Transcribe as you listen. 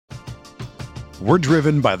We're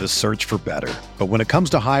driven by the search for better. But when it comes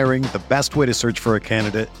to hiring, the best way to search for a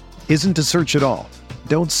candidate isn't to search at all.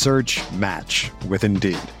 Don't search, match with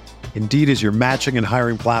Indeed. Indeed is your matching and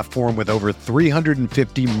hiring platform with over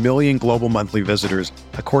 350 million global monthly visitors,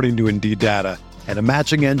 according to Indeed data, and a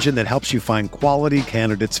matching engine that helps you find quality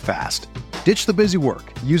candidates fast. Ditch the busy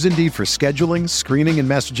work. Use Indeed for scheduling, screening, and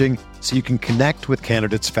messaging so you can connect with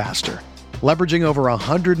candidates faster. Leveraging over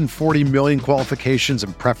 140 million qualifications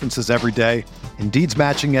and preferences every day, Indeed's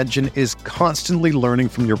matching engine is constantly learning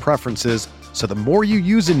from your preferences, so the more you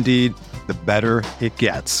use Indeed, the better it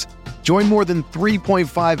gets. Join more than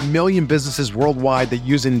 3.5 million businesses worldwide that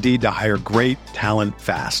use Indeed to hire great talent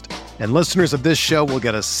fast. And listeners of this show will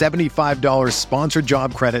get a $75 sponsored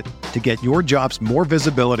job credit to get your jobs more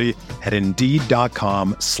visibility at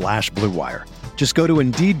Indeed.com/Blue Wire. Just go to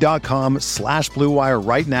Indeed.com/Blue Wire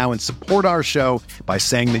right now and support our show by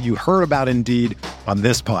saying that you heard about Indeed on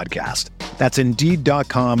this podcast. That's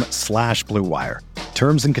Indeed.com/Blue Wire.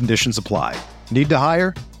 Terms and conditions apply. Need to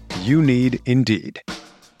hire? You need Indeed.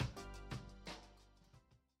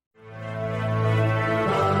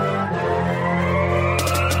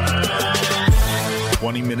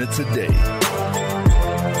 20 minutes a day,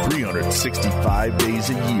 365 days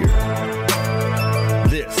a year.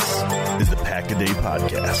 This is the Pack-A-Day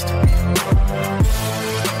Podcast.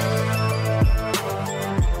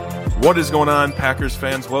 What is going on, Packers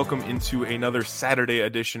fans? Welcome into another Saturday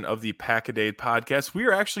edition of the Pack-A-Day Podcast. We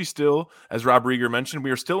are actually still, as Rob Rieger mentioned,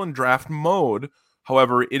 we are still in draft mode.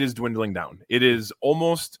 However, it is dwindling down. It is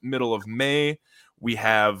almost middle of May. We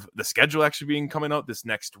have the schedule actually being coming out this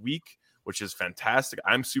next week, which is fantastic.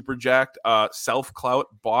 I'm super jacked. Self-Clout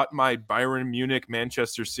bought my Bayern Munich,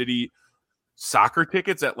 Manchester City soccer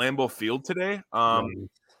tickets at Lambeau Field today.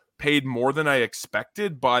 Paid more than I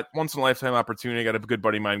expected, but once in a lifetime opportunity. I got a good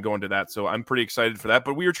buddy of mine going to that, so I'm pretty excited for that.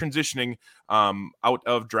 But we are transitioning out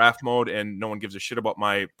of draft mode, and no one gives a shit about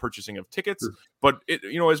my purchasing of tickets. But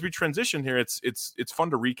as we transition here, it's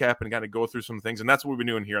fun to recap and kind of go through some things, and that's what we've been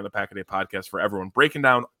doing here on the Pack-A-Day Podcast for everyone, breaking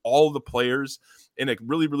down all the players in a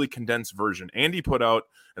really, really condensed version. Andy put out,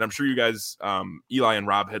 and I'm sure you guys, Eli and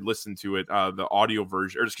Rob, had listened to it, the audio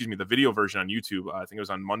version, the video version on YouTube. I think it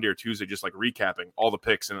was on Monday or Tuesday, just like recapping all the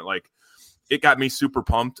picks, and it got me super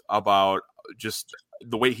pumped about just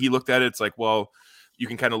the way he looked at it. It's like, well, you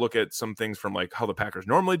can kind of look at some things from like how the Packers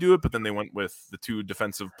normally do it, but then they went with the two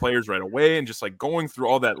defensive players right away, and just like going through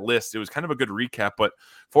all that list, it was kind of a good recap. But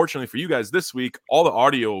fortunately for you guys this week, all the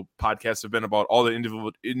audio podcasts have been about all the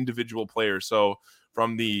individual players. So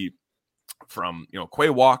from Quay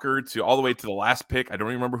Walker to all the way to the last pick, I don't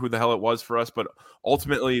even remember who the hell it was for us, but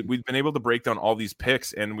ultimately we've been able to break down all these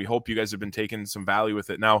picks, and we hope you guys have been taking some value with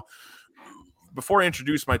it. Now, before I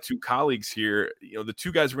introduce my two colleagues here, the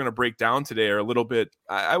two guys we're going to break down today are a little bit,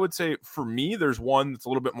 I would say for me, there's one that's a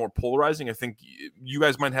little bit more polarizing. I think you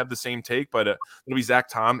guys might have the same take, but it'll be Zach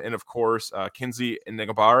Tom and, of course, Kingsley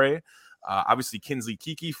Enagbare. Obviously, Kingsley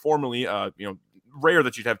Kiki, formerly, rare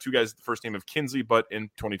that you'd have two guys with the first name of Kingsley, but in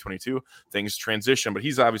 2022, things transition. But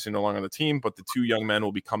he's obviously no longer on the team, but the two young men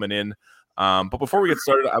will be coming in. But before we get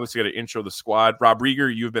started, obviously got to intro the squad. Rob Rieger,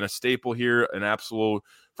 you've been a staple here, an absolute,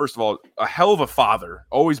 first of all, a hell of a father,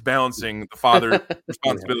 always balancing the father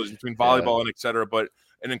responsibilities between volleyball and et cetera, but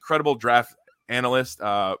an incredible draft analyst.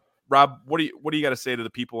 Rob, what do you got to say to the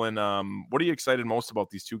people, and what are you excited most about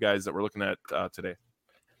these two guys that we're looking at today?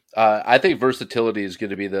 I think versatility is going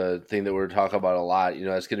to be the thing that we're talking about a lot.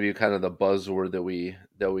 It's going to be kind of the buzzword that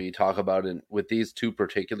we talk about. And with these two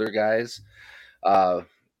particular guys,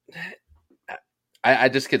 I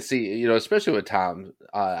just could see, especially with Tom,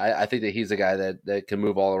 I think that he's a guy that can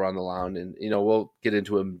move all around the lawn, and, we'll get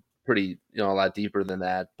into him pretty, a lot deeper than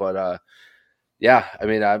that. But yeah, I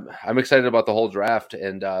mean, I'm excited about the whole draft,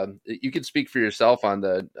 and you can speak for yourself on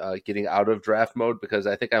the getting out of draft mode, because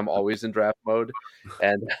I think I'm always in draft mode,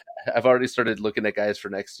 and I've already started looking at guys for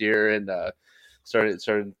next year, and started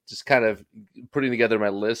just kind of putting together my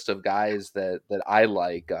list of guys that I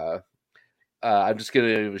like. I'm just going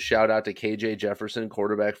to give a shout out to KJ Jefferson,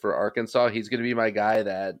 quarterback for Arkansas. He's going to be my guy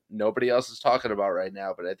that nobody else is talking about right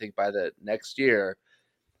now, but I think by the next year,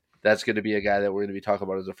 that's going to be a guy that we're going to be talking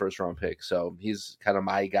about as a first-round pick. So he's kind of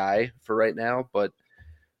my guy for right now. But,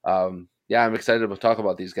 yeah, I'm excited to talk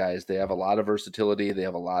about these guys. They have a lot of versatility. They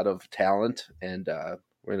have a lot of talent, and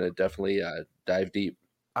we're going to definitely dive deep.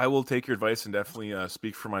 I will take your advice and definitely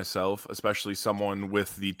speak for myself, especially someone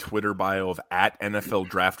with the Twitter bio of @NFL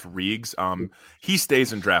Draft Regs. He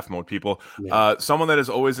stays in draft mode, people. Yeah. Someone that is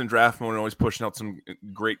always in draft mode and always pushing out some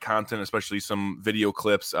great content, especially some video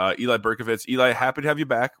clips. Eli Berkovitz. Eli, happy to have you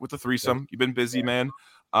back with the threesome. You've been busy, man.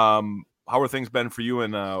 How how are things been for you,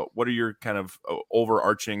 and what are your kind of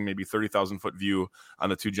overarching, maybe 30,000 foot view on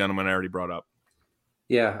the two gentlemen I already brought up?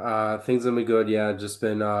 Yeah, things have been good. Yeah, just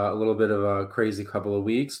been a little bit of a crazy couple of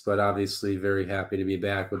weeks, but obviously very happy to be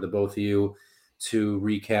back with the both of you to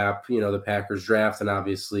recap, the Packers draft, and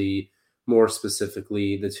obviously more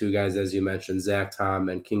specifically the two guys, as you mentioned, Zach Tom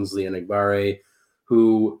and Kingsley Enagbare,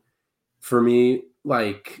 who for me,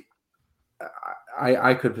 like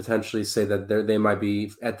I could potentially say that they might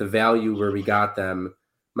be at the value where we got them,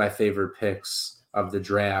 my favorite picks of the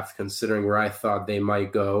draft, considering where I thought they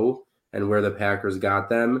might go and where the Packers got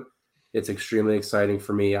them. It's extremely exciting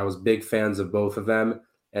for me. I was big fans of both of them,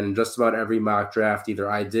 and in just about every mock draft,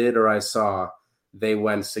 either I did or I saw, they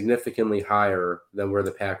went significantly higher than where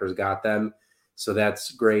the Packers got them. So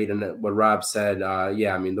that's great. And what Rob said,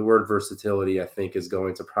 the word versatility, I think, is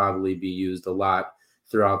going to probably be used a lot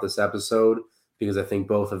throughout this episode, because I think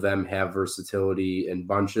both of them have versatility in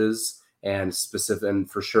bunches and specific,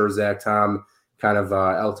 and for sure Zach Tom, kind of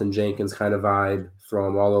Elton Jenkins kind of vibe, throw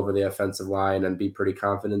him all over the offensive line and be pretty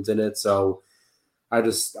confident in it. So I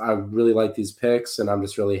really like these picks, and I'm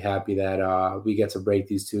just really happy that we get to break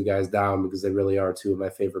these two guys down, because they really are two of my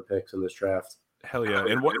favorite picks in this draft. Hell yeah.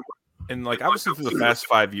 And like, obviously through the past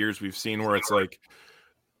 5 years, we've seen where it's like,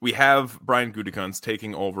 we have Brian Gutekunst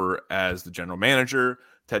taking over as the general manager,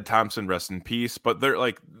 Ted Thompson, rest in peace. But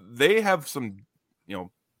they have some,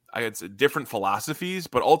 I'd say different philosophies,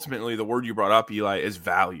 but ultimately the word you brought up, Eli, is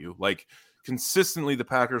value. Like, consistently the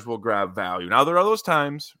Packers will grab value. Now there are those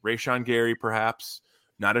times, Rashawn Gary, perhaps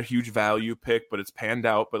not a huge value pick, but it's panned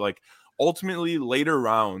out. But like, ultimately later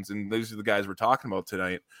rounds, and those are the guys we're talking about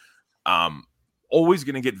tonight, always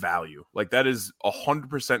going to get value. Like, that is 100%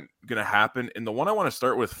 going to happen. And the one I want to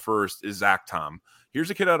start with first is Zach Tom. Here's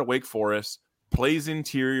a kid out of Wake Forest, plays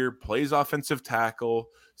interior, plays offensive tackle,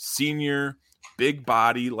 senior, big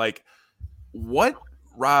body. Like, what,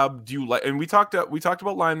 Rob, do you like? And we talked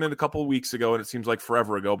about linemen a couple of weeks ago, and it seems like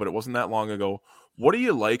forever ago, but it wasn't that long ago. What do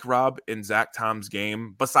you like, Rob, in Zach Tom's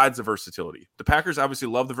game besides the versatility? The Packers obviously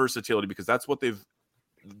love the versatility because that's what they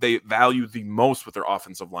value the most with their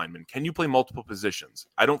offensive linemen. Can you play multiple positions?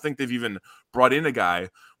 I don't think they've even brought in a guy,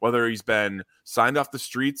 whether he's been signed off the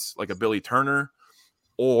streets like a Billy Turner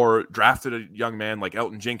or drafted a young man like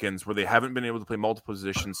Elton Jenkins, where they haven't been able to play multiple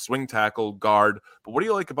positions, swing tackle, guard. But what do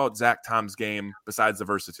you like about Zach Tom's game besides the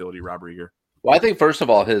versatility, Rob Rieger? Well, I think, first of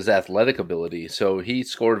all, his athletic ability. So he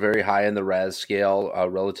scored very high in the RAS scale,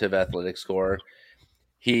 relative athletic score.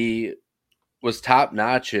 He was top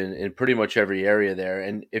notch in pretty much every area there.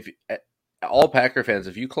 And if all Packer fans,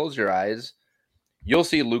 if you close your eyes, you'll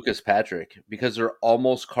see Lucas Patrick, because they're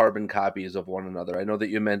almost carbon copies of one another. I know that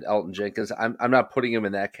you meant Elton Jenkins. I'm not putting him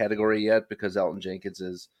in that category yet, because Elton Jenkins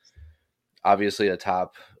is obviously a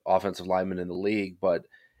top offensive lineman in the league. But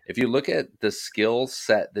if you look at the skill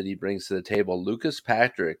set that he brings to the table, Lucas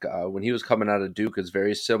Patrick, when he was coming out of Duke, is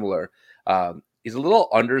very similar. He's a little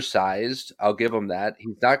undersized. I'll give him that.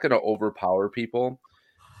 He's not going to overpower people,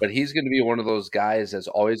 but he's going to be one of those guys that's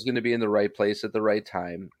always going to be in the right place at the right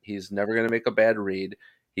time. He's never going to make a bad read.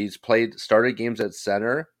 He's started games at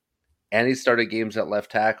center, and he started games at left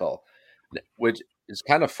tackle, which is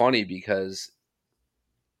kind of funny because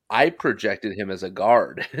I projected him as a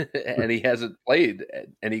guard, and he hasn't played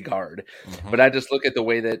any guard. Mm-hmm. But I just look at the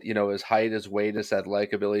way that, his height, his weight, his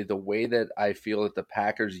athletic ability, the way that I feel that the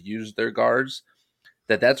Packers use their guards,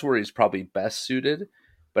 that's where he's probably best suited.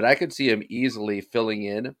 But I could see him easily filling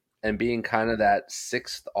in and being kind of that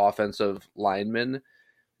sixth offensive lineman,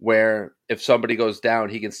 where if somebody goes down,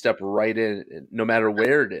 he can step right in no matter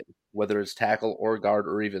where it is, whether it's tackle or guard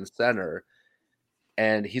or even center.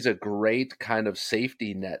 And he's a great kind of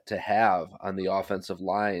safety net to have on the offensive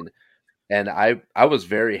line. And I was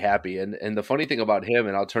very happy. And the funny thing about him,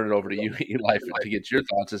 and I'll turn it over to you, Eli, to get your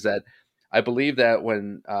thoughts, is that I believe that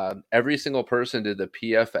when every single person did the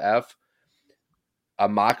PFF, a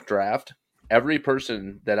mock draft, every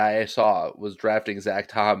person that I saw was drafting Zach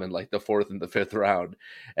Tom in like the 4th and the 5th round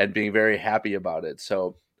and being very happy about it.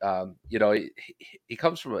 So, he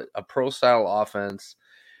comes from a pro-style offense.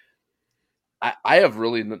 I have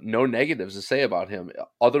really no negatives to say about him,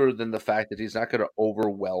 other than the fact that he's not going to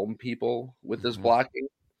overwhelm people with his blocking.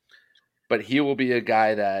 But he will be a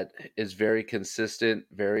guy that is very consistent,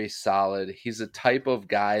 very solid. He's a type of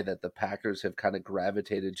guy that the Packers have kind of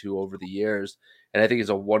gravitated to over the years, and I think he's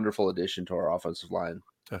a wonderful addition to our offensive line.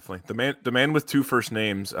 Definitely. The man with two first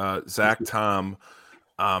names, Zach Tom,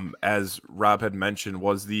 as Rob had mentioned,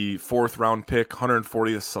 was the 4th round pick,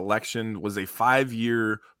 140th selection, was a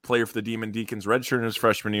 5-year player for the Demon Deacons, redshirt in his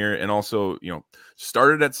freshman year, and also,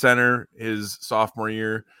 started at center his sophomore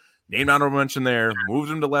year, named honorable mention there, moved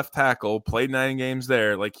him to left tackle, played 9 games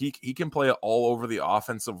there. Like he can play all over the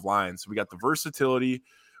offensive line. So we got the versatility,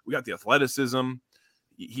 we got the athleticism.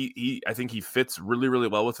 I think he fits really, really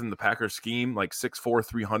well within the Packers scheme, like 6'4",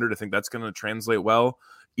 300. I think that's going to translate well.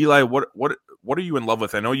 Eli, what are you in love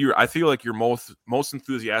with? I feel like you're most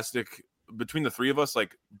enthusiastic between the three of us.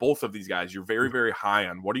 Like both of these guys, you're very, very high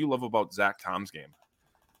on. What do you love about Zach Tom's game?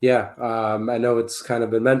 Yeah, I know it's kind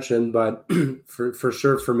of been mentioned, but for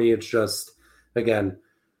sure for me, it's just, again,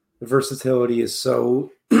 the versatility is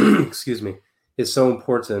so, excuse me, is so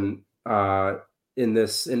important in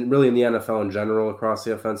this, and really in the NFL in general across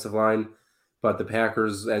the offensive line. But the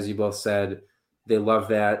Packers, as you both said, they love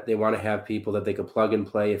that. They want to have people that they can plug and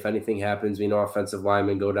play. If anything happens, we know offensive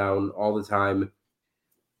linemen go down all the time.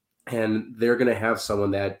 And they're going to have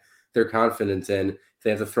someone that they're confident in. If they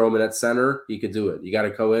have to throw him in at center, he could do it. You got to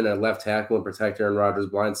go in at left tackle and protect Aaron Rodgers'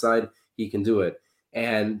 blind side, he can do it.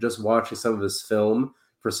 And just watching some of his film,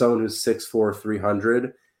 for someone who's 6'4",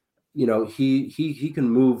 300, he can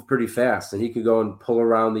move pretty fast, and he can go and pull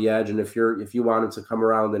around the edge. And if you want him to come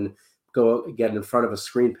around and go get in front of a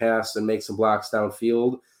screen pass and make some blocks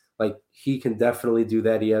downfield, like he can definitely do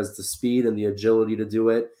that. He has the speed and the agility to do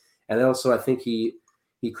it. And also I think he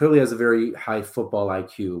clearly has a very high football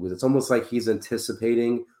IQ, because it's almost like he's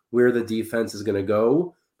anticipating where the defense is going to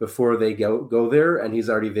go before they go there, and he's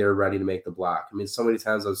already there ready to make the block. I mean, so many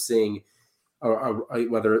times I was seeing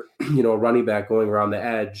whether a running back going around the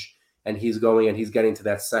edge, and he's getting to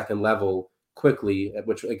that second level quickly,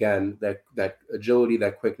 which again, that agility,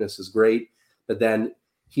 that quickness is great. But then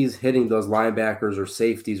he's hitting those linebackers or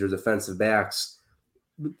safeties or defensive backs.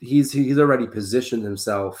 He's already positioned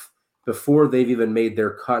himself before they've even made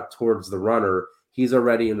their cut towards the runner. He's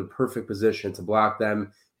already in the perfect position to block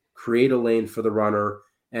them, create a lane for the runner.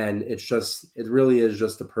 And it really is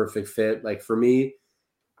just a perfect fit. Like for me,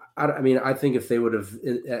 I think if they would have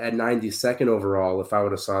at 92nd overall, if I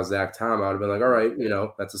would have saw Zach Tom, I would have been like, all right,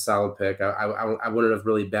 that's a solid pick. I wouldn't have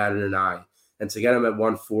really batted an eye. And to get him at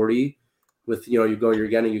 140 with,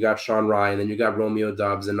 you got Sean Ryan, then you got Romeo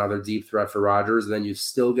Doubs, another deep threat for Rodgers. And then you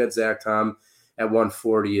still get Zach Tom at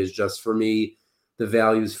 140 is just, for me, the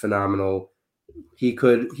value is phenomenal. He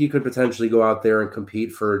could potentially go out there and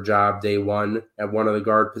compete for a job day one at one of the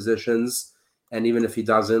guard positions. And even if he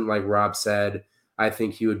doesn't, like Rob said, I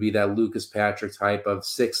think he would be that Lucas Patrick type of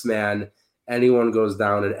 6-man. Anyone goes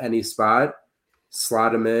down at any spot,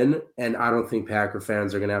 slot him in. And I don't think Packer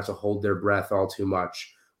fans are going to have to hold their breath all too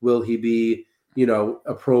much. Will he be,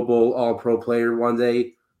 a Pro Bowl, all-pro player one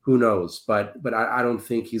day? Who knows? But I don't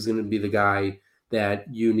think he's going to be the guy that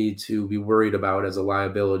you need to be worried about as a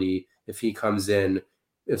liability if he comes in,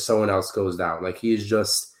 if someone else goes down. Like, he's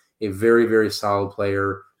just a very, very solid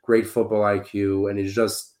player, great football IQ, and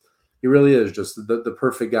he really is just the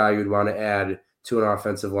perfect guy you'd want to add to an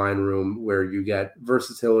offensive line room where you get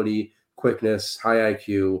versatility, quickness, high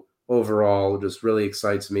IQ. Overall, just really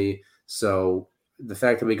excites me. So the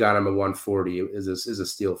fact that we got him at 140 is a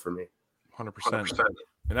steal for me. 100%.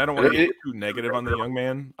 And I don't want to be too negative on the young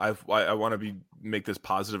man. I want to make this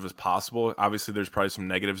positive as possible. Obviously, there's probably some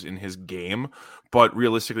negatives in his game, but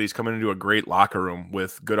realistically, he's coming into a great locker room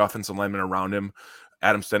with good offensive linemen around him.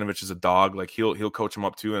 Adam Stenovich is a dog. Like he'll coach him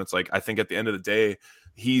up too. And it's like, I think at the end of the day,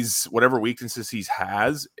 he's whatever weaknesses he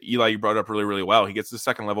has. Eli, you brought it up really, really well. He gets the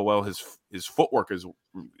second level well. His footwork is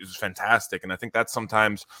fantastic. And I think that's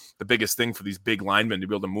sometimes the biggest thing for these big linemen to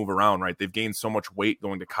be able to move around, right? They've gained so much weight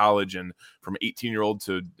going to college and from 18-year-old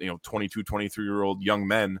to 22, 23-year-old young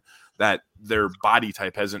men that their body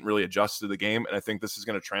type hasn't really adjusted to the game. And I think this is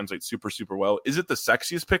going to translate super, super well. Is it the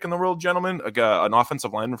sexiest pick in the world, gentlemen? An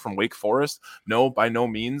offensive lineman from Wake Forest? No, by no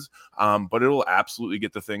means. But it'll absolutely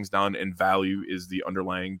get the things done, and value is the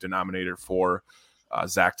underlying denominator for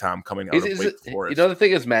Zach Tom coming out of Wake Forest. The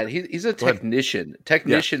thing is, Matt, he's a technician.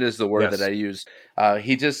 Technician is the word that I use.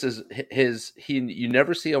 He just is you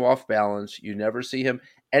never see him off balance. You never see him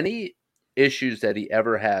any issues that he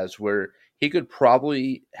ever has where he could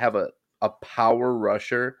probably have a power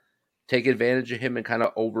rusher take advantage of him and kind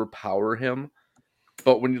of overpower him.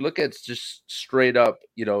 But when you look at just straight up,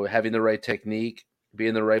 having the right technique, being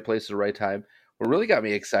in the right place at the right time, what really got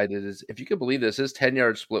me excited is, if you can believe this, his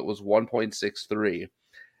 10-yard split was 1.63.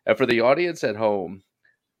 And for the audience at home,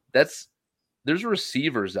 there's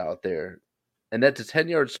receivers out there. And that the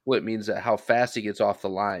 10-yard split means that how fast he gets off the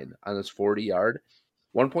line on his 40-yard.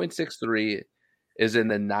 1.63 is in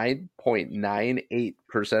the 9.98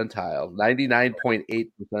 percentile, 99.8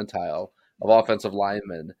 percentile of offensive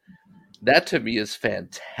linemen. That to me is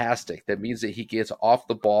fantastic. That means that he gets off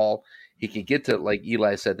the ball. He can get to, like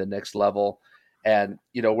Eli said, the next level. And,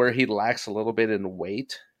 where he lacks a little bit in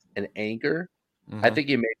weight, and anger, Mm-hmm. I think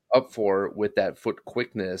he made up for with that foot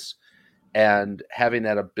quickness and having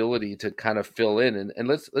that ability to kind of fill in. And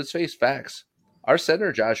let's face facts. Our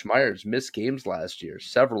center, Josh Myers, missed games last year,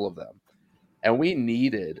 several of them. And we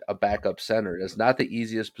needed a backup center. It's not the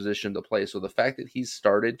easiest position to play. So the fact that he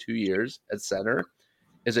started 2 years at center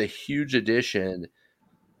is a huge addition.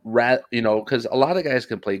 Because a lot of guys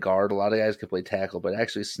can play guard, a lot of guys can play tackle, but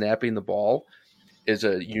actually snapping the ball is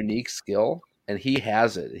a unique skill, and he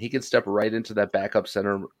has it. He can step right into that backup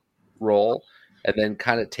center role and then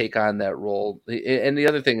kind of take on that role. And the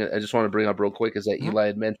other thing I just want to bring up real quick is that Eli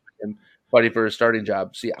had mentioned him fighting for a starting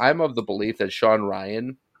job. See, I'm of the belief that Sean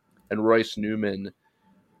Ryan and Royce Newman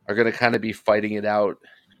are going to kind of be fighting it out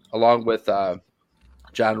along with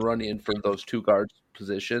John Runyon for those two guard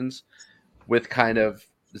positions, with kind of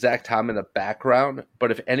Zach Tom in the background. But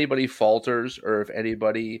if anybody falters or if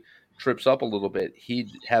anybody trips up a little bit, he'd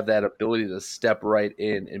have that ability to step right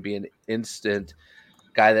in and be an instant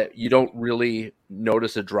guy that you don't really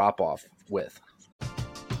notice a drop off with.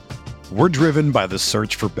 We're driven by the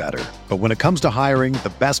search for better. But when it comes to hiring,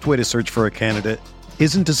 the best way to search for a candidate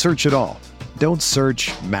isn't to search at all. Don't search,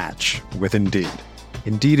 match with Indeed.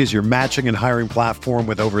 Indeed is your matching and hiring platform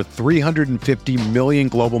with over 350 million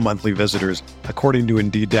global monthly visitors, according to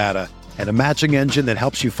Indeed data, and a matching engine that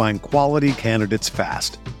helps you find quality candidates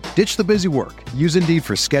fast. Ditch the busy work. Use Indeed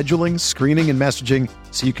for scheduling, screening, and messaging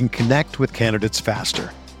so you can connect with candidates faster.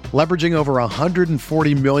 Leveraging over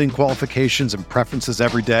 140 million qualifications and preferences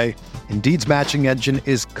every day, Indeed's matching engine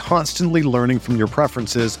is constantly learning from your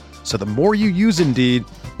preferences, so the more you use Indeed,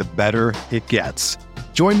 the better it gets.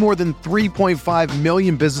 Join more than 3.5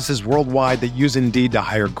 million businesses worldwide that use Indeed to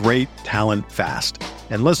hire great talent fast.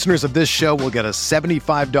 And listeners of this show will get a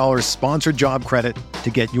 $75 sponsored job credit to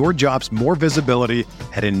get your jobs more visibility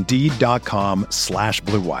at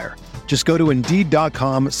Indeed.com/Blue Wire. Just go to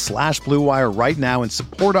Indeed.com/Blue Wire right now and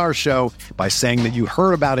support our show by saying that you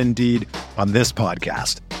heard about Indeed on this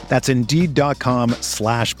podcast. That's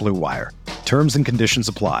Indeed.com/Blue Wire. Terms and conditions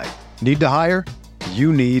apply. Need to hire?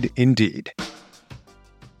 You need Indeed.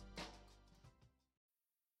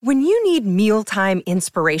 When you need mealtime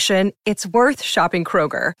inspiration, it's worth shopping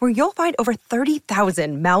Kroger, where you'll find over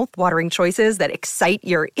 30,000 mouth-watering choices that excite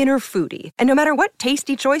your inner foodie. And no matter what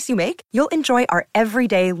tasty choice you make, you'll enjoy our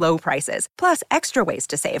everyday low prices, plus extra ways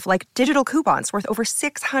to save, like digital coupons worth over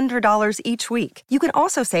 $600 each week. You can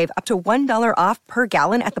also save up to $1 off per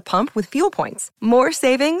gallon at the pump with fuel points. More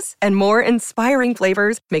savings and more inspiring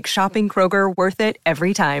flavors make shopping Kroger worth it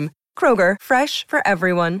every time. Kroger, fresh for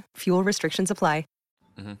everyone. Fuel restrictions apply.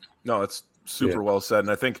 Mm-hmm. No, it's super well said.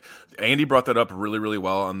 And I think Andy brought that up really, really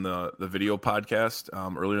well on the video podcast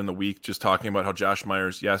earlier in the week, just talking about how Josh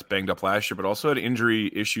Myers, yes, banged up last year, but also had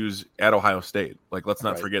injury issues at Ohio State. Like, let's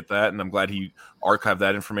not forget that. And I'm glad he archived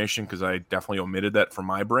that information because I definitely omitted that from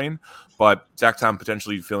my brain. But Zach Tom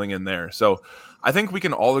potentially filling in there. So I think we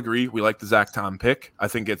can all agree we like the Zach Tom pick. I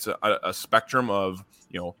think it's a spectrum of,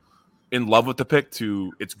 in love with the pick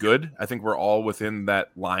to it's good. I think we're all within that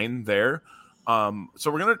line there. So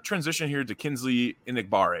we're going to transition here to Kingsley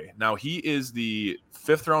Enagbare. Now, he is the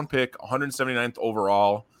 5th round pick, 179th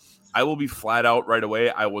overall. I will be flat out right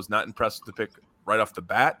away. I was not impressed with the pick right off the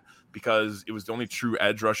bat because it was the only true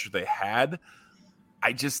edge rusher they had.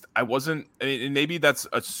 I wasn't, and maybe that's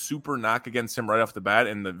a super knock against him right off the bat,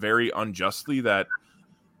 and very unjustly that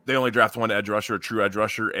they only draft one edge rusher, a true edge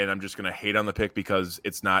rusher, and I'm just going to hate on the pick because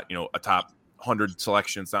it's not, a top 100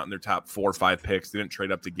 selection. It's not in their top 4 or 5 picks. They didn't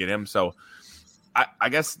trade up to get him. So I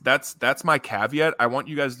guess that's my caveat. I want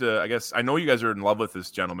you guys to, I know you guys are in love with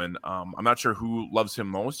this gentleman. I'm not sure who loves him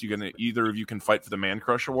most. Either of you can fight for the Man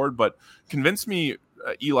Crush Award, but convince me,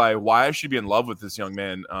 Eli, why I should be in love with this young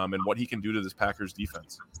man and what he can do to this Packers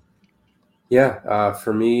defense. Yeah,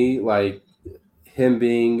 for me, like him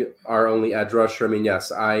being our only edge rusher,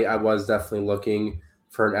 yes, I was definitely looking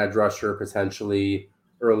for an edge rusher potentially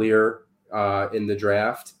earlier in the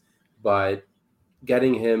draft, but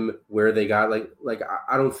getting him where they got, like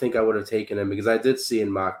I don't think I would have taken him because I did see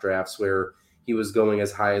in mock drafts where he was going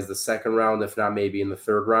as high as the 2nd round, if not maybe in the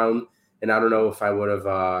 3rd round. And I don't know if I would have,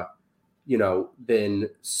 been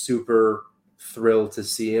super thrilled to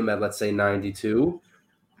see him at, let's say, 92.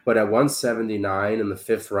 But at 179 in the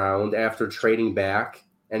 5th round, after trading back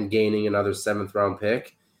and gaining another 7th round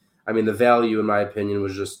pick, the value, in my opinion,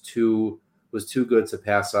 was just too good to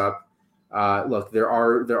pass up. Look, there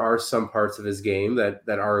are some parts of his game that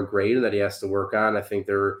aren't great and that he has to work on. I think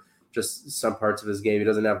there are just some parts of his game. He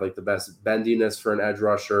doesn't have like the best bendiness for an edge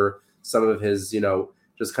rusher. Some of his,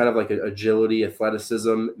 just kind of like agility,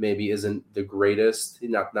 athleticism maybe isn't the greatest.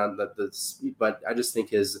 Not that but I just think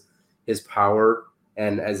his power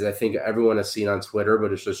And as I think everyone has seen on Twitter,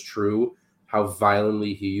 but it's just true, how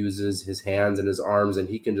violently he uses his hands and his arms, and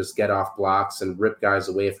he can just get off blocks and rip guys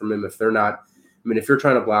away from him if they're not. I mean, if you're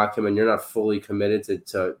trying to block him and you're not fully committed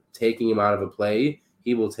to taking him out of a play,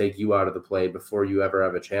 he will take you out of the play before you ever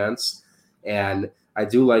have a chance. And I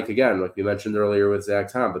do like, again, like we mentioned earlier with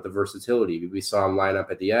Zach Tom, but the versatility. We saw him line up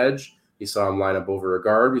at the edge. We saw him line up over a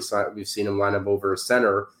guard. We've seen him line up over a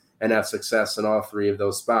center and have success in all three of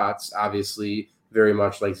those spots. Obviously, very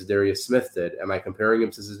much like Zadarius Smith did. Am I comparing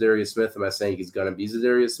him to Zadarius Smith? Am I saying he's going to be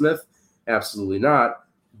Zadarius Smith? Absolutely not.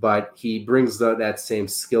 But he brings that same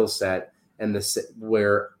skill set, and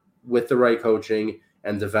where with the right coaching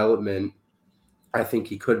and development, I think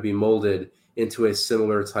he could be molded into a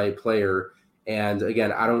similar type player. And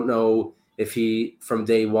again, I don't know if he from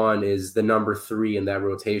day one is the number 3 in that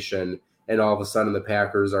rotation and all of a sudden the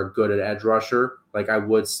Packers are good at edge rusher. Like, I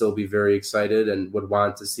would still be very excited and would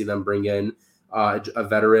want to see them bring in a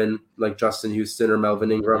veteran like Justin Houston or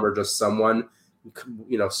Melvin Ingram, or just someone,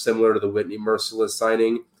 similar to the Whitney Merciless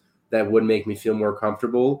signing, that would make me feel more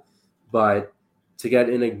comfortable. But to get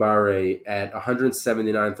Enagbare at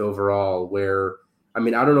 179th overall, where, I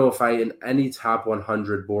mean, I don't know if in any top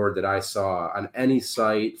 100 board that I saw on any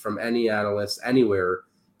site from any analyst anywhere,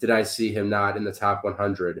 did I see him not in the top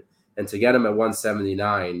 100. And to get him at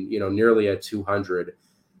 179, nearly at 200,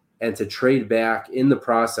 and to trade back in the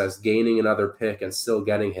process, gaining another pick and still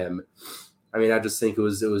getting him. I mean, I just think it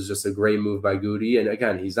was just a great move by Goody. And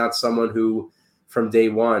again, he's not someone who from day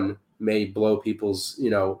one may blow people's,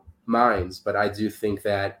 minds, but I do think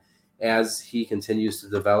that as he continues to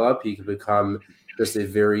develop, he can become just a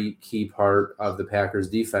very key part of the Packers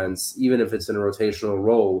defense, even if it's in a rotational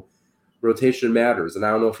role. Rotation matters. And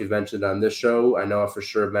I don't know if you've mentioned it on this show. I know I for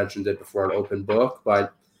sure mentioned it before on Open Book,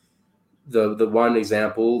 but the one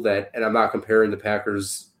example that, and I'm not comparing the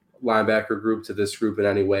Packers linebacker group to this group in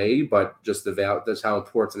any way, but just that's how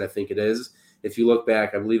important I think it is. If you look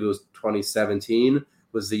back, I believe it was 2017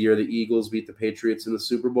 was the year the Eagles beat the Patriots in the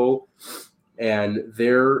Super Bowl, and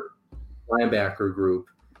their linebacker group,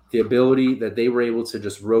 the ability that they were able to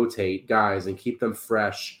just rotate guys and keep them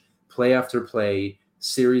fresh, play after play,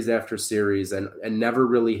 series after series, and never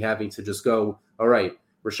really having to just go, all right,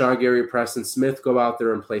 Rashawn Gary, Preston Smith, go out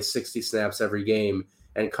there and play 60 snaps every game,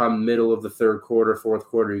 and come middle of the third quarter, fourth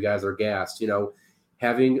quarter, you guys are gassed.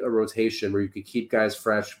 Having a rotation where you could keep guys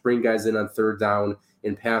fresh, bring guys in on third down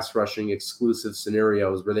in pass rushing exclusive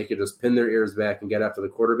scenarios where they could just pin their ears back and get after the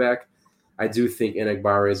quarterback. I do think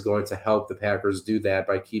Enagbare is going to help the Packers do that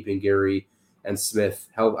by keeping Gary and Smith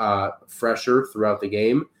fresher throughout the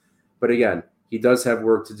game. But again, he does have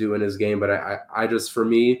work to do in his game. But I just, for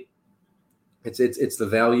me, it's the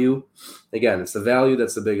value. Again, it's the value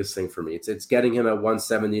that's the biggest thing for me. It's getting him at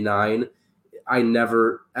 179. I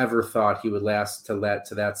never ever thought he would last to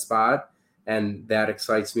that spot, and that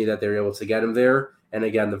excites me that they're able to get him there. And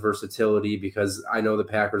again, the versatility, because I know the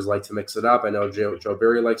Packers like to mix it up. I know Joe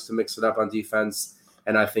Barry likes to mix it up on defense,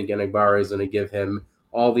 and I think Enagbare is going to give him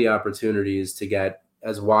all the opportunities to get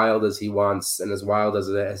as wild as he wants and as wild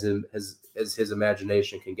as his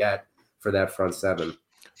imagination can get for that front seven.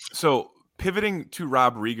 So pivoting to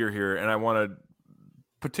Rob Rieger here, and I want to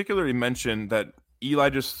particularly mention that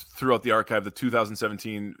Eli just threw out the archive, the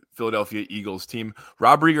 2017 Philadelphia Eagles team.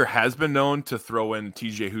 Rob Rieger has been known to throw in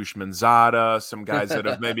TJ Houshmandzadeh, some guys that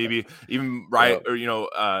have maybe even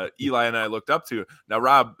Eli and I looked up to. Now,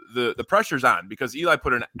 Rob, the pressure's on because Eli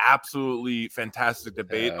put an absolutely fantastic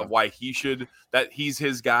debate of why he's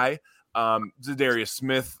his guy. Zadarius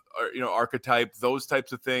Smith, archetype, those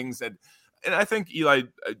types of things. And I think Eli,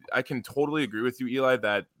 I can totally agree with you, Eli,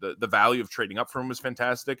 that the value of trading up for him was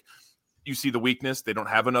fantastic. You see the weakness. They don't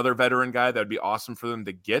have another veteran guy. That would be awesome for them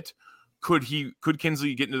to get. Could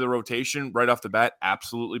Kingsley get into the rotation right off the bat?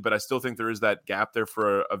 Absolutely. But I still think there is that gap there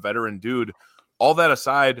for a veteran dude. All that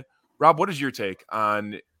aside, Rob, what is your take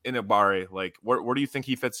on Enagbare? Like, where do you think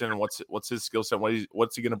he fits in, and what's his skill set?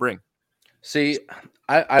 What's he going to bring? See,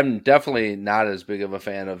 I'm definitely not as big of a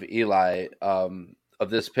fan of Eli of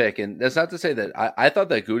this pick. And that's not to say that I thought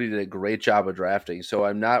that Goody did a great job of drafting. So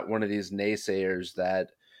I'm not one of these naysayers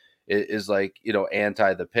that is like,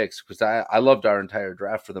 anti the picks, because I loved our entire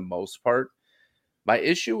draft for the most part. My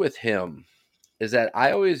issue with him is that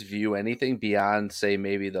I always view anything beyond, say,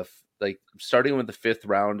 maybe starting with the 5th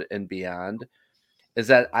round and beyond, is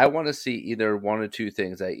that I want to see either one or two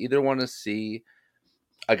things. I either want to see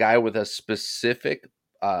a guy with a specific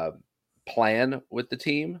plan with the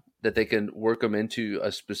team that they can work them into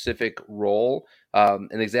a specific role. An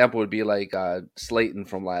example would be like Slayton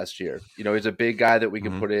from last year. He's a big guy that we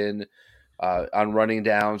can put in on running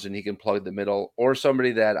downs, and he can plug the middle, or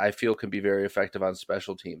somebody that I feel can be very effective on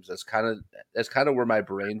special teams. That's kind of where my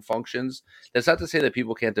brain functions. That's not to say that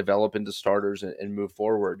people can't develop into starters and move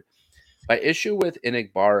forward. My issue with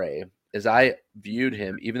Enagbare is I viewed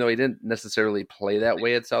him, even though he didn't necessarily play that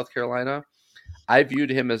way at South Carolina, I viewed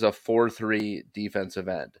him as a 4-3 defensive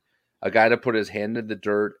end, a guy to put his hand in the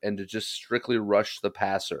dirt and to just strictly rush the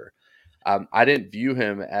passer. I didn't view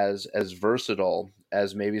him as versatile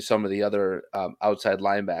as maybe some of the other outside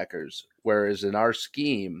linebackers. Whereas in our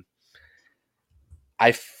scheme,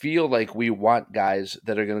 I feel like we want guys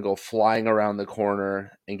that are going to go flying around the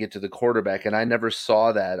corner and get to the quarterback. And I never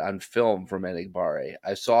saw that on film from Enagbare.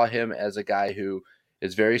 I saw him as a guy who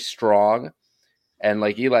is very strong. And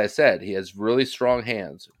like Eli said, he has really strong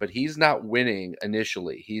hands, but he's not winning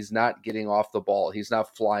initially. He's not getting off the ball. He's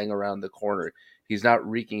not flying around the corner. He's not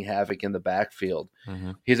wreaking havoc in the backfield.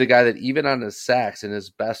 Mm-hmm. He's a guy that even on his sacks and his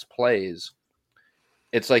best plays,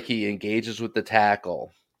 it's like he engages with the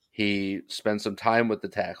tackle. He spends some time with the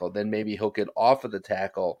tackle. Then maybe he'll get off of the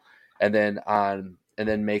tackle and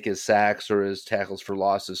then make his sacks or his tackles for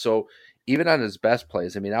losses. So even on his best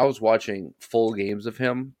plays, I mean, I was watching full games of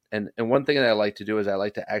him. And one thing that I like to do is I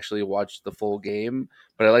like to actually watch the full game,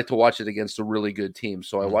 but I like to watch it against a really good team.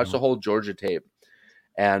 So I watched the whole Georgia tape,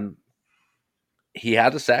 and he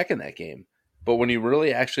had a sack in that game. But when you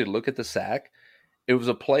really actually look at the sack, it was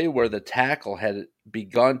a play where the tackle had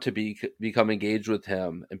begun to become engaged with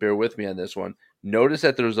him. And bear with me on this one. Notice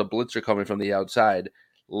that there was a blitzer coming from the outside,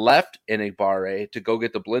 left Enagbare to go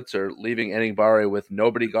get the blitzer, leaving Enagbare with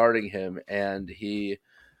nobody guarding him, and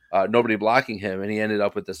nobody blocking him, and he ended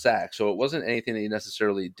up with the sack. So it wasn't anything that he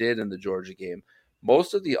necessarily did in the Georgia game.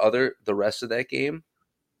 Most of the rest of that game,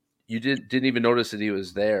 you didn't even notice that he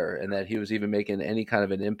was there and that he was even making any kind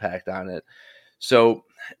of an impact on it. So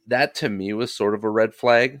that to me was sort of a red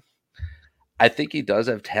flag. I think he does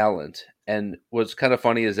have talent. And what's kind of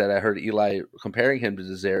funny is that I heard Eli comparing him to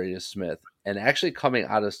Zadarius Smith, and actually coming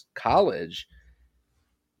out of college,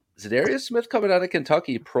 Zadarius Smith coming out of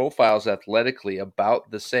Kentucky profiles athletically about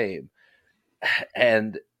the same.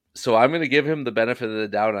 And so I'm going to give him the benefit of the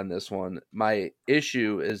doubt on this one. My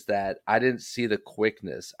issue is that I didn't see the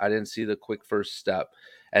quickness. I didn't see the quick first step.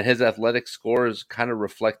 And his athletic scores kind of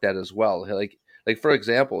reflect that as well. Like for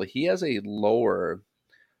example, he has a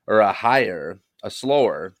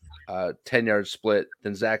slower 10-yard split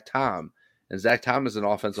than Zach Tom. And Zach Tom is an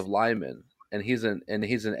offensive lineman, and he's an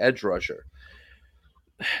edge rusher.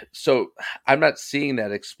 So I'm not seeing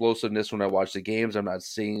that explosiveness when I watch the games. I'm not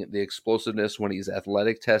seeing the explosiveness when he's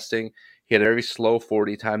athletic testing. He had a very slow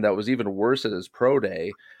 40 time that was even worse at his pro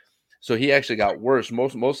day. So he actually got worse.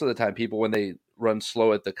 Most of the time, people, when they run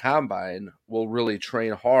slow at the combine, will really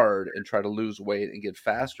train hard and try to lose weight and get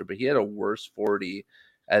faster. But he had a worse 40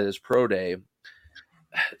 at his pro day.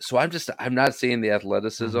 So I'm not seeing the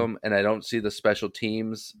athleticism, and I don't see the special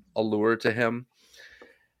teams allure to him.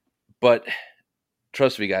 But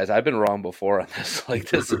trust me, guys, I've been wrong before on this. I'm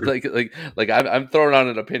throwing on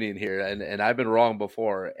an opinion here, and I've been wrong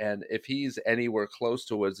before. And if he's anywhere close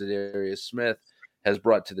to what Zadarius Smith has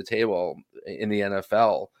brought to the table in the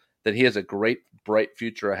NFL, then he has a great, bright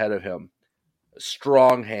future ahead of him.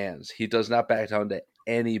 Strong hands. He does not back down to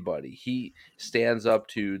anybody. He stands up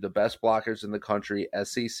to the best blockers in the country,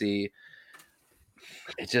 SEC.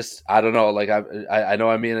 It's just, I don't know. Like I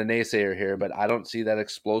know I'm being a naysayer here, but I don't see that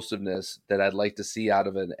explosiveness that I'd like to see out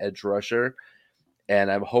of an edge rusher,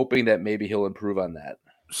 and I'm hoping that maybe he'll improve on that.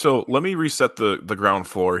 So let me reset the ground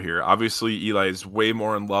floor here. Obviously, Eli is way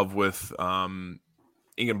more in love with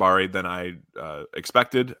Enagbare than I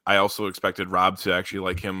expected. I also expected Rob to actually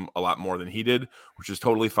like him a lot more than he did, which is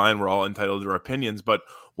totally fine. We're all entitled to our opinions. But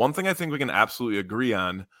one thing I think we can absolutely agree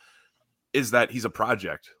on is that he's a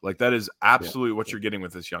project. Like, that is absolutely what you're getting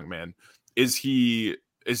with this young man. Is he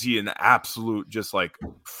an absolute just like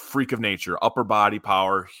freak of nature, upper body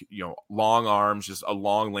power, long arms, just a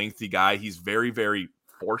long, lengthy guy? He's very, very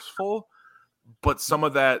forceful, but some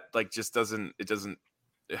of that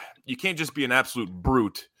you can't just be an absolute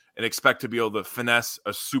brute and expect to be able to finesse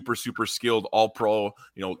a super, super skilled all pro,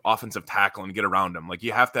 offensive tackle and get around him. Like,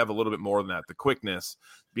 you have to have a little bit more than that. The quickness,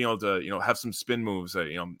 being able to, have some spin moves,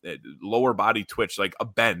 lower body twitch, like a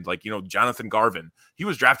bend, like, Jonathan Garvin. He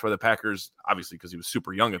was drafted by the Packers, obviously, because he was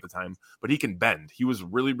super young at the time, but he can bend. He was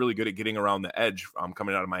really, really good at getting around the edge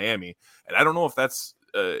coming out of Miami. And I don't know if that's,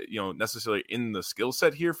 necessarily in the skill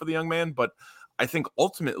set here for the young man, but I think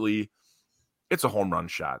ultimately it's a home run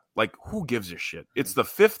shot. Like, who gives a shit? It's the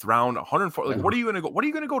 5th round, 104. Like, what are you going to go? What are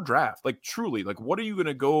you going to go draft? Like, truly, like, what are you going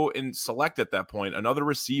to go and select at that point? Another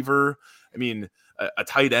receiver? I mean, a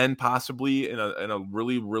tight end possibly in a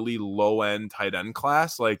really, really low end tight end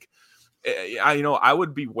class. Like, I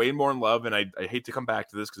would be way more in love, and I hate to come back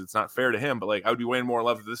to this because it's not fair to him, but like I would be way more in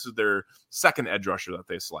love if this is their 2nd edge rusher that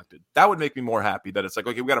they selected. That would make me more happy that it's like,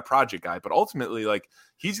 okay, we got a project guy, but ultimately, like,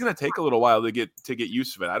 he's going to take a little while to get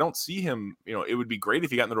used to it. I don't see him, it would be great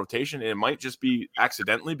if he got in the rotation, and it might just be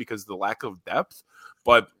accidentally because of the lack of depth,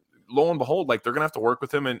 but lo and behold, like, they're going to have to work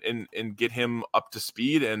with him and get him up to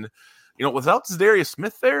speed. And without Darius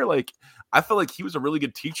Smith there, like, I feel like he was a really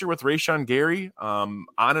good teacher with Rashawn Gary on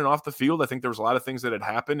and off the field. I think there was a lot of things that had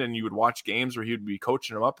happened, and you would watch games where he would be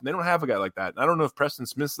coaching him up, and they don't have a guy like that. And I don't know if Preston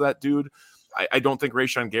Smith's that dude. I don't think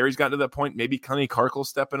Rashawn Gary's gotten to that point. Maybe Kenny Clark will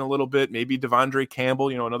step in a little bit. Maybe Devondre Campbell,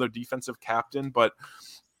 another defensive captain. But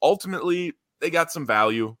ultimately, they got some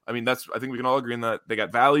value. I mean, I think we can all agree on that. They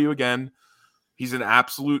got value again. He's an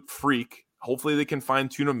absolute freak. Hopefully they can fine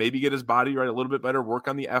tune him, maybe get his body right a little bit better, work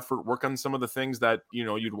on the effort, work on some of the things that,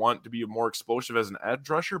 you'd want to be more explosive as an edge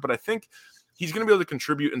rusher. But I think he's going to be able to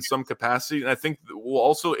contribute in some capacity. And I think we're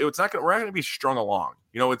not going to be strung along.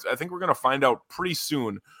 I think we're going to find out pretty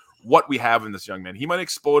soon what we have in this young man. He might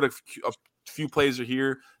explode a few plays are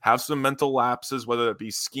here, have some mental lapses, whether it be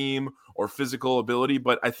scheme or physical ability.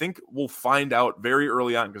 But I think we'll find out very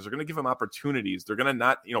early on because they're going to give him opportunities. They're going to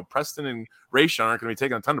not, Preston and Rashawn aren't going to be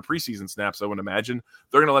taking a ton of preseason snaps, I would imagine.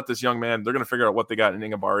 They're going to let this young man, they're going to figure out what they got in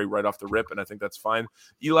Enagbare right off the rip. And I think that's fine.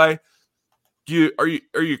 Eli, are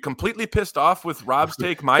you completely pissed off with Rob's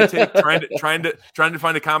take, my take, trying to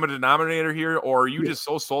find a common denominator here? Or are you just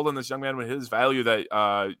so sold on this young man with his value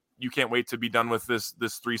that you can't wait to be done with this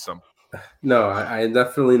threesome? No, I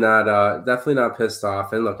definitely not pissed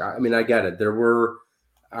off. And look, I mean, I get it. There were,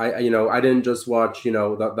 I didn't just watch,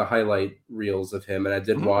 the highlight reels of him, and I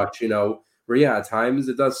did watch, where at times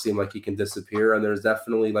it does seem like he can disappear. And there's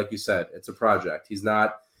definitely, like you said, it's a project. He's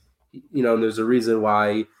not, there's a reason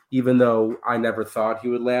why, even though I never thought he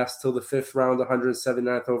would last till the 5th round,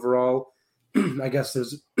 179th overall, I guess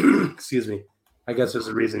there's, excuse me. I guess there's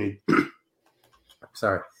a reason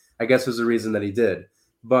I guess there's a reason that he did.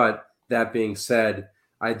 But that being said,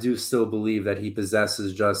 I do still believe that he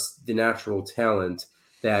possesses just the natural talent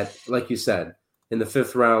that, like you said, in the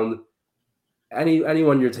 5th round,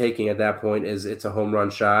 anyone you're taking at that point it's a home run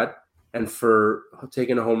shot. And for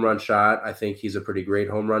taking a home run shot, I think he's a pretty great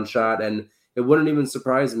home run shot. And it wouldn't even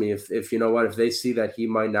surprise me if if they see that he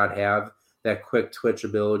might not have that quick twitch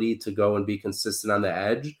ability to go and be consistent on the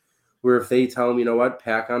edge, where if they tell him,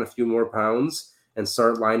 pack on a few more pounds and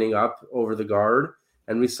start lining up over the guard.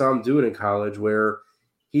 And we saw him do it in college, where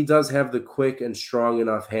he does have the quick and strong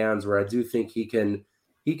enough hands where I do think he can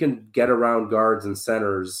get around guards and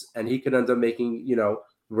centers, and he could end up making,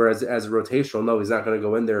 whereas as a rotational, no, he's not going to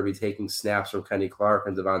go in there and be taking snaps from Kenny Clark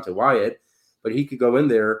and Devontae Wyatt, but he could go in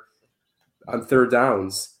there on 3rd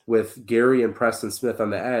downs with Gary and Preston Smith on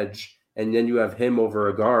the edge, and then you have him over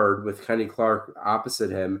a guard with Kenny Clark opposite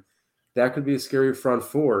him. That could be a scary front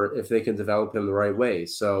four if they can develop him the right way.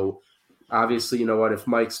 So obviously, if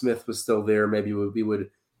Mike Smith was still there, maybe we would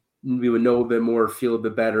know a bit more, feel a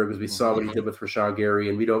bit better, because we saw what he did with Rashawn Gary,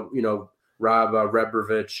 and we don't, Rob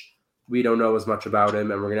Rebrovich, we don't know as much about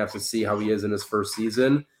him, and we're going to have to see how he is in his first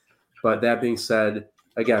season. But that being said,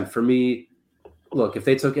 again, for me, look, if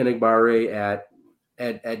they took Enagbare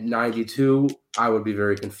at 92, I would be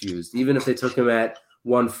very confused. Even if they took him at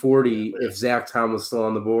 140, if Zach Tom was still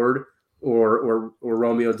on the board, or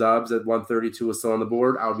Romeo Doubs at 132 was still on the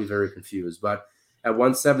board, I would be very confused. But at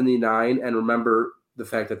 179, and remember the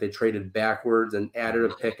fact that they traded backwards and added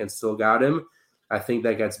a pick and still got him, I think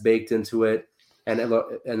that gets baked into it. And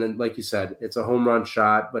then, like you said, it's a home run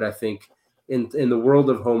shot. But I think in the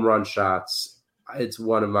world of home run shots, it's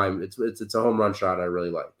one of my it's a home run shot I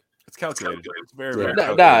really like. It's calculated. It's very, very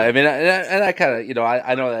calculated. No, I mean, and I kind of,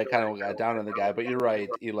 I know that I kind of got down on the guy, but you're right.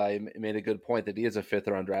 Eli made a good point that he is a 5th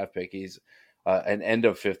round draft pick. He's an end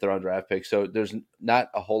of 5th round draft pick. So there's not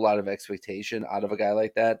a whole lot of expectation out of a guy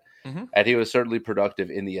like that. And he was certainly productive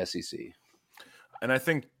in the SEC. And I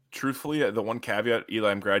think, truthfully, the one caveat,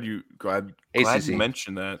 Eli, I'm glad you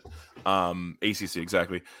mentioned that. ACC,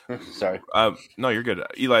 exactly. Sorry. No, you're good.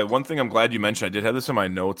 Eli, one thing I'm glad you mentioned, I did have this in my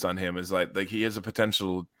notes on him, is like he has a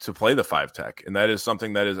potential to play the 5 tech. And that is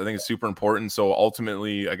something that I think is super important. So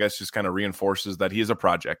ultimately, I guess just kind of reinforces that he is a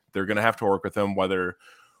project. They're going to have to work with him, whether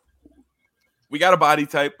we got a body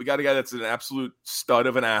type, we got a guy that's an absolute stud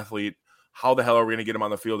of an athlete. how the hell are we going to get him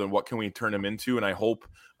on the field and what can we turn him into? And I hope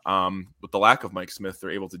with the lack of Mike Smith, they're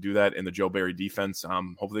able to do that in the Joe Barry defense.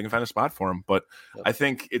 Hopefully they can find a spot for him. But I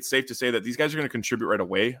think it's safe to say that these guys are going to contribute right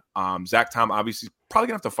away. Zach Tom obviously probably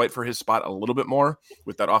going to have to fight for his spot a little bit more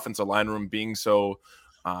with that offensive line room being so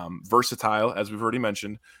versatile, as we've already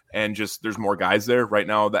mentioned, and just there's more guys there right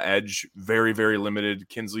now. The edge very, very limited.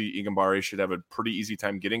 Kingsley Enagbare should have a pretty easy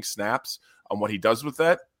time getting snaps. On what he does with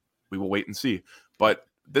that, we will wait and see. But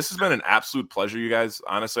this has been an absolute pleasure, you guys.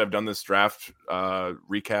 Honestly, I've done this draft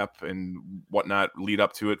recap and whatnot lead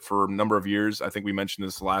up to it for a number of years. I think we mentioned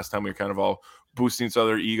this last time. We were kind of all boosting each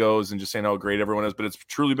other egos and just saying how great everyone is, but it's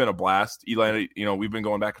truly been a blast. Eli, we've been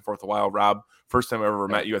going back and forth a while. Rob, first time I ever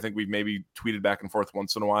met you, I think we've maybe tweeted back and forth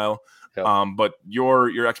once in a while. But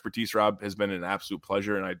your expertise, Rob, has been an absolute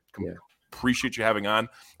pleasure, and I appreciate you having on.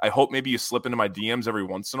 I hope maybe you slip into my DMs every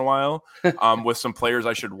once in a while with some players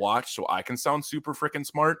I should watch so I can sound super freaking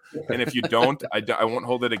smart. And if you don't, I won't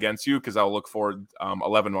hold it against you because I'll look forward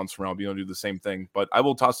 11 months from now. I'll be able to do the same thing. But I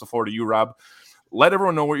will toss the floor to you, Rob. Let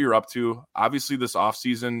everyone know what you're up to. Obviously, this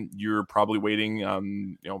offseason, you're probably waiting,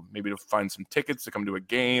 maybe to find some tickets to come to a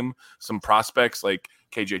game, some prospects like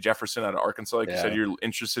KJ Jefferson out of Arkansas, like you said, you're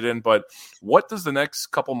interested in. But what does the next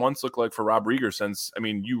couple months look like for Rob Rieger? Since,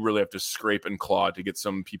 you really have to scrape and claw to get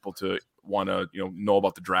some people to want to, know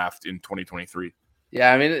about the draft in 2023.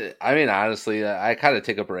 Yeah, honestly, I kind of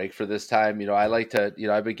take a break for this time. I like to,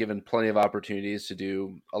 I've been given plenty of opportunities to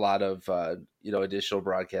do a lot of, additional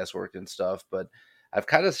broadcast work and stuff, but I've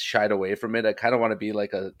kind of shied away from it. I kind of want to be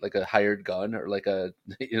like a hired gun or like a,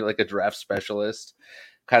 like a draft specialist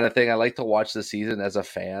kind of thing. I like to watch the season as a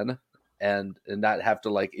fan and not have to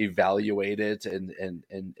like evaluate it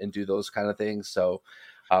and do those kind of things. So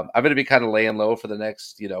I'm going to be kind of laying low for the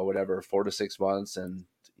next, 4 to 6 months and,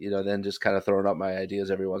 then just kind of throwing up my ideas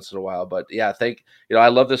every once in a while. But yeah, I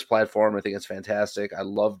love this platform. I think it's fantastic. I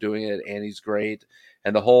love doing it. Annie's great.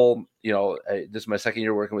 And the whole, this is my second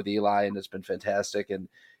year working with Eli and it's been fantastic. And,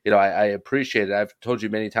 I appreciate it. I've told you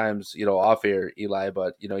many times, off air, Eli,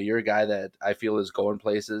 but, you're a guy that I feel is going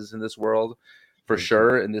places in this world for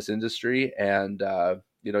sure in this industry. And,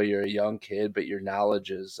 you're a young kid, but your knowledge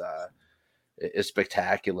is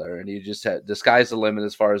spectacular, and you just had the sky's the limit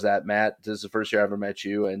as far as that. Matt, this is the first year I ever met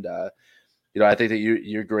you, and I think that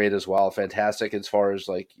you're great as well. Fantastic as far as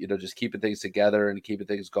just keeping things together and keeping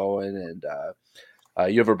things going, and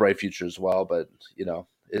you have a bright future as well. But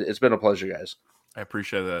it's been a pleasure, guys. I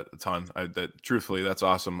appreciate that a ton. Truthfully, that's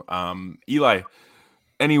awesome. Eli,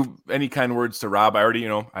 any kind words to Rob? I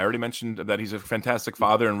already mentioned that he's a fantastic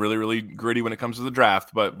father and really, really gritty when it comes to the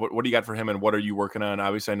draft. But what do you got for him, and what are you working on?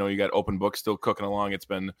 Obviously, I know you got open books still cooking along. It's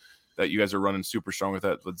been that you guys are running super strong with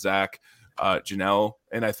that with Zach, Janelle,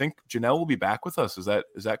 and I think Janelle will be back with us. Is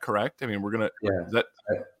that correct? We're gonna. Yeah.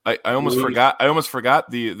 I almost forgot. I almost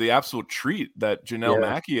forgot the absolute treat that Janelle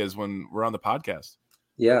Mackey is when we're on the podcast.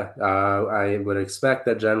 Yeah, I would expect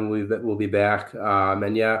that Jen will be back.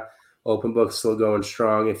 Open book still going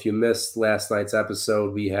strong. If you missed last night's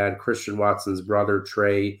episode, we had Christian Watson's brother,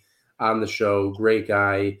 Trey, on the show. Great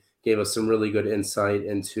guy. Gave us some really good insight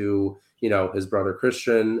into, his brother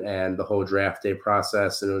Christian and the whole draft day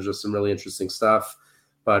process. And it was just some really interesting stuff.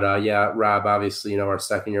 But Rob, obviously, our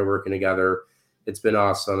second year working together, it's been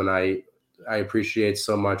awesome. And I appreciate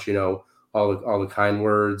so much, all the kind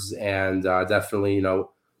words and definitely,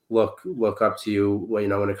 look up to you,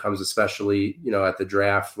 when it comes, especially, at the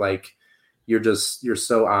draft, like you're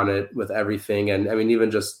so on it with everything. And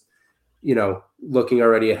even just, looking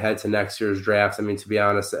already ahead to next year's draft. To be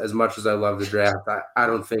honest, as much as I love the draft, I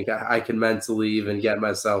don't think I can mentally even get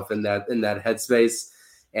myself in that headspace.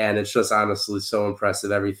 And it's just honestly so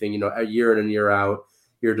impressive. Everything, a year in and year out,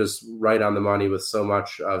 you're just right on the money with so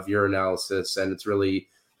much of your analysis. And it's really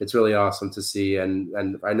awesome to see.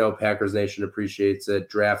 And I know Packers Nation appreciates it.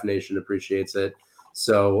 Draft Nation appreciates it.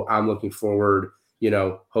 So I'm looking forward,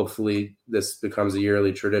 hopefully this becomes a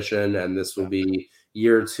yearly tradition and this will be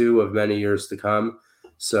year 2 of many years to come.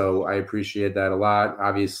 So I appreciate that a lot.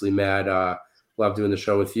 Obviously, Matt, love doing the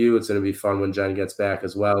show with you. It's going to be fun when Jen gets back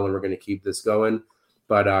as well. And we're going to keep this going.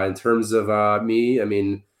 But in terms of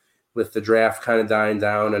me, with the draft kind of dying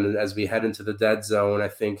down and as we head into the dead zone, I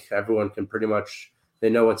think everyone can pretty much – they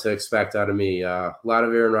know what to expect out of me. A lot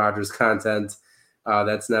of Aaron Rodgers content.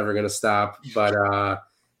 That's never going to stop. But,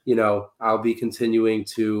 I'll be continuing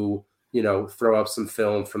to, throw up some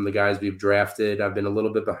film from the guys we've drafted. I've been a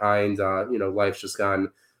little bit behind. Life's just gone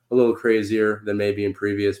a little crazier than maybe in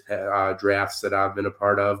previous drafts that I've been a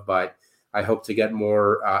part of. But I hope to get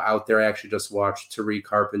more out there. I actually just watched Tariq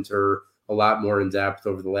Carpenter a lot more in depth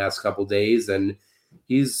over the last couple days. And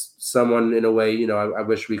he's someone in a way, you know, I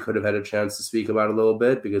wish we could have had a chance to speak about a little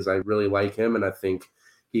bit, because I really like him. And I think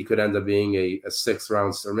he could end up being a 6th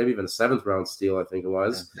round or maybe even a 7th round steal, I think it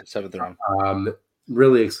was. Yeah, 7th round.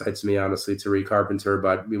 Really excites me, honestly, Tariq Carpenter,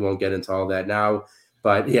 but we won't get into all that now.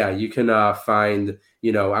 But yeah, you can find,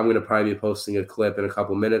 you know, I'm going to probably be posting a clip in a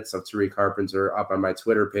couple minutes of Tariq Carpenter up on my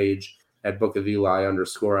Twitter page at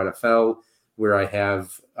 @BookofEli_NFL, where I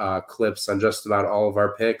have clips on just about all of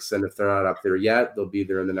our picks. And if they're not up there yet, they'll be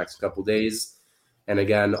there in the next couple days. And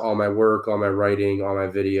again, all my work, all my writing, all my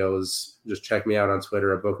videos, just check me out on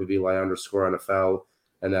Twitter at @BookofEli_NFL,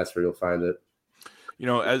 and that's where you'll find it. You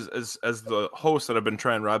know, as the host that I've been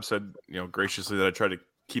trying, Rob said, you know, graciously that I try to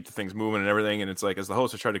keep the things moving and everything. And it's like, as the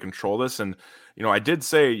host, I try to control this. And, you know, I did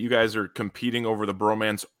say you guys are competing over the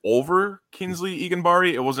bromance over Kingsley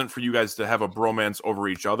Enagbare. It wasn't for you guys to have a bromance over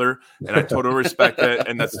each other. And I totally respect that.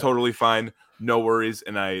 And that's totally fine. No worries.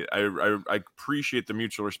 And I appreciate the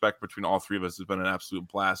mutual respect between all three of us. It's been an absolute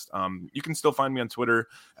blast. You can still find me on Twitter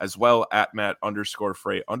as well at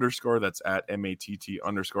Matt_Frey_. That's at MATT_FRA_.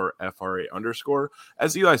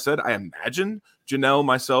 As Eli said, I imagine Janelle,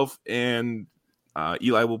 myself, and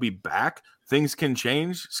Eli will be back. Things can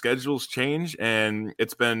change, schedules change, and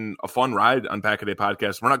it's been a fun ride on Pack-A-Day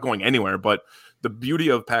Podcast. We're not going anywhere, but the beauty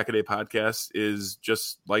of Pack-A-Day Podcast is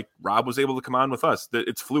just like Rob was able to come on with us.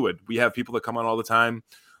 It's fluid. We have people that come on all the time.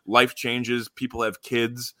 Life changes. People have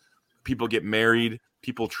kids. People get married.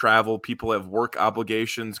 People travel. People have work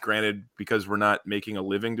obligations. Granted, because we're not making a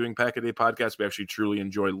living doing Pack-A-Day Podcast, we actually truly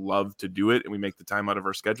love to do it, and we make the time out of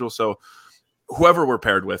our schedule. So whoever we're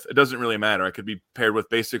paired with, it doesn't really matter. I could be paired with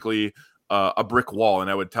basically a brick wall, and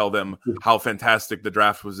I would tell them how fantastic the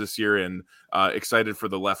draft was this year, and excited for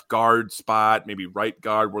the left guard spot, maybe right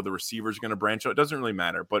guard, where the receiver's going to branch out. It doesn't really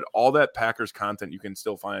matter. But all that Packers content you can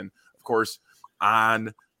still find, of course,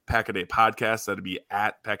 on Pack-A-Day Podcast. That'd be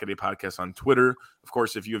at Pack-A-Day Podcast on Twitter. Of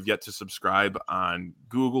course, if you have yet to subscribe on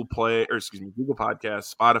Google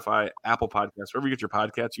Podcasts, Spotify, Apple Podcasts, wherever you get your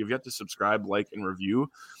podcasts, you have yet to subscribe, like, and review,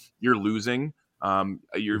 you're losing.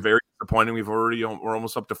 You're very disappointing. We're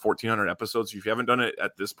almost up to 1,400 episodes. If you haven't done it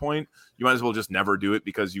at this point, you might as well just never do it,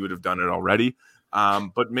 because you would have done it already.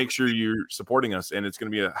 But make sure you're supporting us, and it's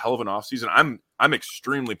going to be a hell of an off season. I'm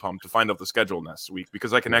extremely pumped to find out the schedule next week,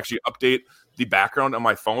 because I can actually update the background on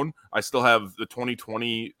my phone. I still have the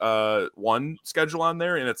 2021 schedule on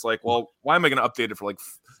there, and it's like, well, why am I going to update it for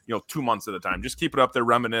 2 months at a time? Just keep it up there,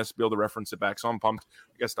 reminisce, be able to reference it back. So I'm pumped,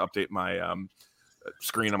 I guess, to update my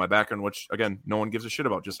screen on my background, which again, no one gives a shit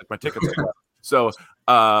about, just like my tickets. So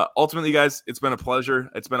ultimately, guys, it's been a pleasure.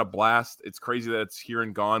 It's been a blast. It's crazy that it's here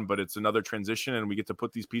and gone, but it's another transition, and we get to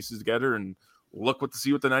put these pieces together and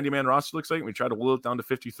see what the 90-man roster looks like. And we try to whittle it down to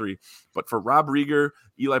 53. But for Rob Rieger,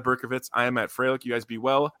 Eli Berkovitz, I am Matt Freilich. You guys be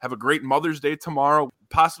well. Have a great Mother's Day tomorrow.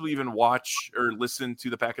 Possibly even watch or listen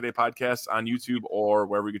to the Pack-A-Day Podcast on YouTube or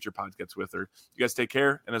wherever you get your podcasts with her. You guys take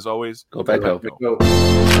care. And as always, go back. Go.